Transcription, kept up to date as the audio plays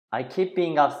I keep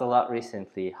being asked a lot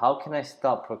recently, how can I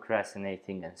stop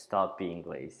procrastinating and stop being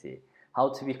lazy? How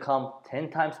to become 10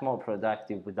 times more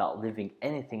productive without leaving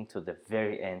anything to the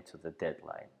very end, to the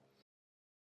deadline.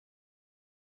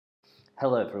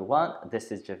 Hello everyone, this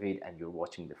is Javid and you're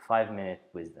watching the 5-Minute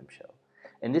Wisdom Show.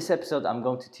 In this episode, I'm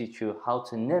going to teach you how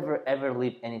to never ever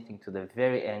leave anything to the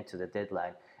very end, to the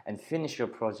deadline, and finish your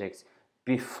projects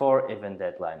before even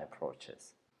deadline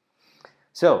approaches.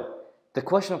 So, the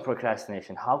question of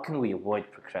procrastination, how can we avoid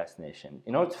procrastination?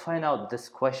 In order to find out this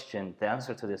question, the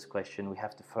answer to this question, we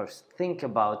have to first think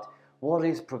about what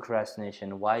is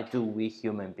procrastination, why do we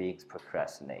human beings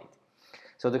procrastinate?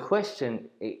 So the question,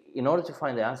 in order to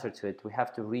find the answer to it, we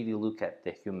have to really look at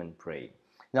the human brain.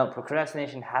 Now,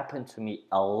 procrastination happened to me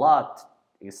a lot,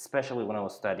 especially when I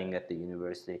was studying at the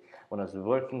university, when I was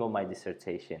working on my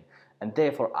dissertation. And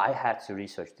therefore, I had to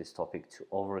research this topic to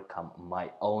overcome my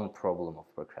own problem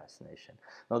of procrastination.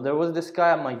 Now, there was this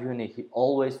guy at my uni, he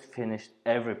always finished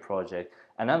every project,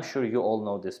 and I'm sure you all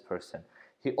know this person.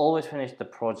 He always finished the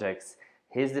projects,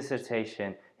 his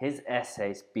dissertation, his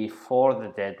essays before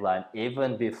the deadline,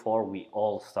 even before we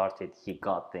all started, he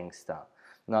got things done.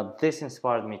 Now, this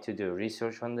inspired me to do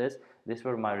research on this. These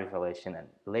were my revelation, and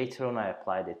later on I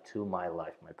applied it to my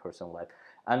life, my personal life,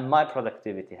 and my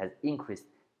productivity has increased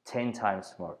 10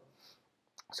 times more.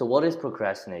 So what is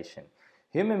procrastination?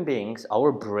 Human beings,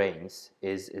 our brains,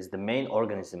 is the main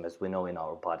organism as we know in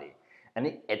our body.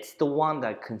 And it's the one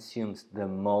that consumes the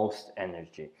most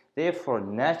energy. Therefore,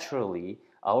 naturally,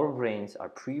 our brains are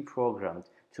pre-programmed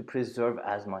to preserve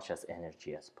as much as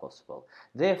energy as possible.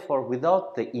 Therefore,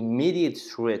 without the immediate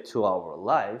threat to our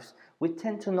lives, we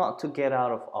tend to not to get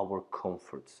out of our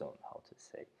comfort zone, how to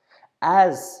say.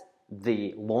 As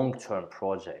the long-term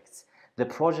projects, the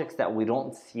projects that we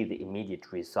don't see the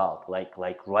immediate result, like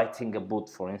writing a book,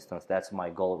 for instance, that's my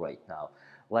goal right now.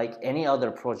 Like any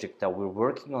other project that we're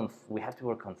working on, we have to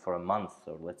work on for a month,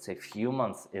 or let's say few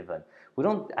months even.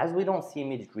 As we don't see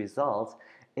immediate results,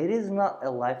 it is not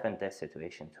a life and death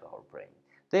situation to our brain.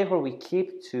 Therefore, we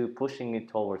keep to pushing it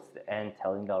towards the end,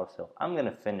 telling ourselves, I'm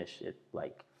gonna finish it,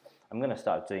 I'm gonna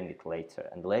start doing it later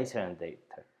and later and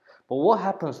later. But what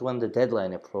happens when the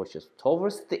deadline approaches?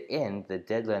 Towards the end, the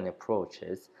deadline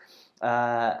approaches,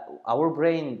 our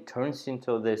brain turns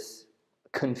into this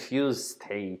confused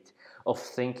state of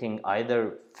thinking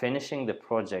either finishing the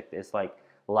project is like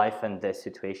life and death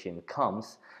situation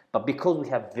comes, but because we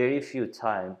have very few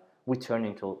time, we turn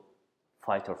into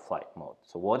fight or flight mode.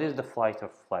 So what is the fight or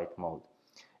flight mode?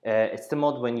 It's the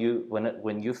mode when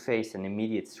you face an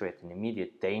immediate threat, an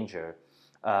immediate danger,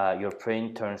 your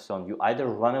brain turns on. You either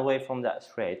run away from that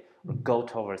threat or go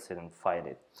towards it and fight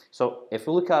it. So if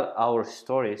you look at our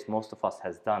stories, most of us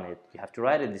has done it. You have to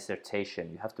write a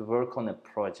dissertation, you have to work on a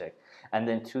project, and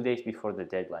then 2 days before the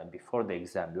deadline, before the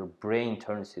exam, your brain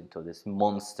turns into this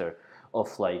monster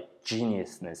of like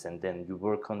geniusness, and then you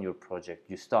work on your project,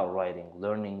 you start writing,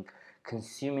 learning,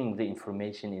 consuming the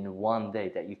information in one day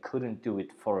that you couldn't do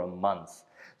it for a month.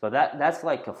 So that's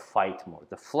like a fight mode.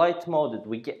 The flight mode,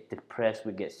 we get depressed,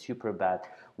 we get super bad,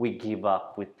 we give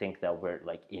up, we think that we're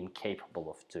like incapable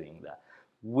of doing that.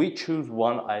 We choose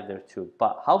one either two,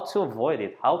 but how to avoid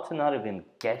it, how to not even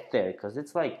get there, because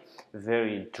it's like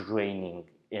very draining,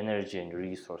 energy and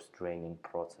resource draining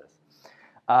process.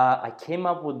 I came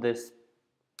up with this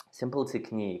simple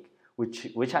technique,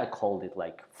 which I called it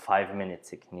like 5-minute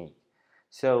technique.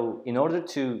 So in order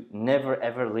to never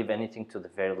ever leave anything to the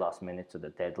very last minute, to the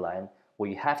deadline, what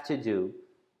you have to do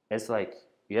is like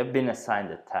you have been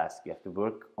assigned a task. You have to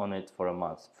work on it for a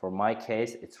month. For my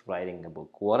case, it's writing a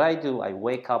book. What I do, I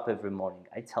wake up every morning.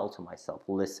 I tell to myself,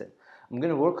 listen, I'm going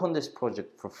to work on this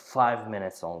project for 5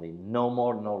 minutes only. No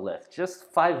more, no less.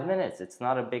 Just 5 minutes. It's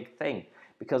not a big thing.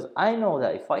 Because I know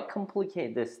that if I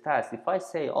complicate this task, if I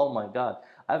say, oh my God,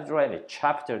 I have to write a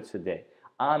chapter today,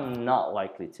 I'm not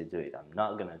likely to do it. I'm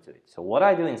not gonna do it. So what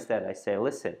I do instead, I say,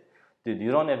 listen, dude, you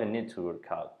don't even need to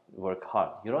work hard.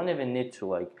 You don't even need to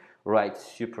like write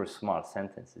super smart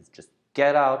sentences. Just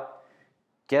get out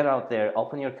there,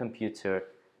 open your computer,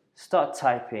 start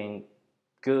typing,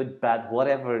 good, bad,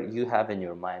 whatever you have in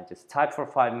your mind. Just type for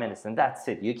 5 minutes and that's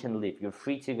it. You can leave. You're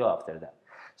free to go after that.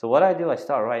 So what I do, I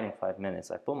start writing 5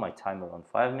 minutes. I put my timer on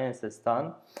 5 minutes, it's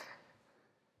done.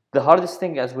 The hardest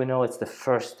thing, as we know, it's the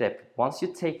first step. Once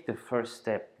you take the first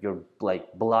step, your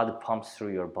like blood pumps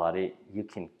through your body, you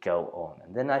can go on.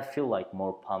 And then I feel like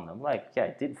more pumped. I'm like, yeah,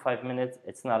 I did 5 minutes,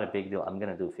 it's not a big deal. I'm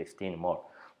gonna do 15 more.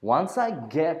 Once I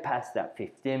get past that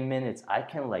 15 minutes, I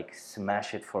can like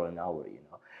smash it for an hour, you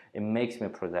know. It makes me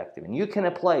productive. And you can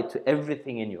apply it to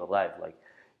everything in your life. Like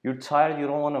you're tired, you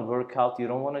don't want to work out, you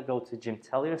don't want to go to gym.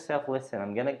 Tell yourself, listen,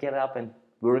 I'm gonna get up and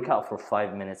work out for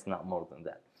 5 minutes, not more than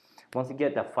that. Once you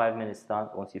get that 5 minutes done,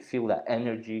 once you feel that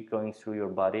energy going through your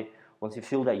body, once you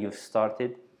feel that you've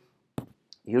started,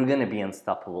 you're gonna be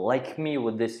unstoppable. Like me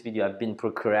with this video, I've been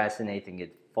procrastinating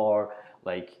it for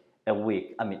like a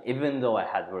week. I mean, even though I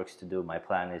had works to do, my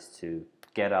plan is to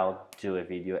get out, do a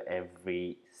video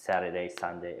every Saturday,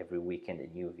 Sunday, every weekend, a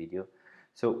new video.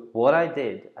 So what I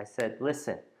did, I said,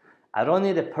 listen, I don't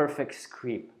need a perfect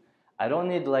script. I don't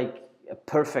need like a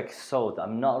perfect thought.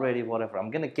 I'm not ready, whatever.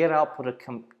 I'm gonna get out, put a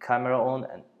camera on,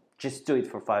 and just do it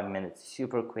for 5 minutes,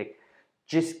 super quick.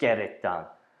 Just get it done.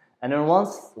 And then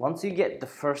once you get the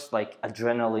first like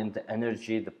adrenaline, the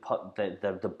energy,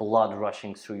 the blood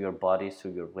rushing through your body,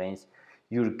 through your veins,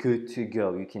 you're good to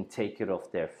go. You can take it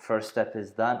off there. First step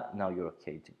is done. Now you're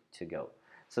okay to go.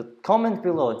 So comment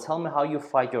below. Tell me how you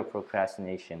fight your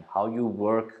procrastination, how you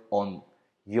work on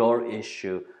your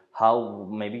issue, how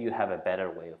maybe you have a better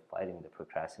way of fighting the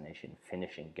procrastination,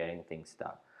 finishing, getting things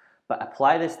done. But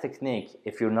apply this technique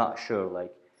if you're not sure.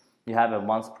 Like you have a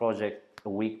month project, a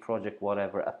week project,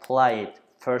 whatever, apply it.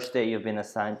 First day you've been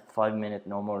assigned, 5 minutes,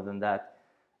 no more than that,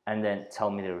 and then tell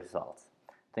me the results.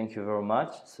 Thank you very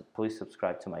much. So please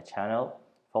subscribe to my channel.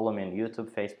 Follow me on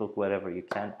YouTube, Facebook, wherever you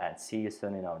can, and see you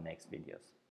soon in our next videos.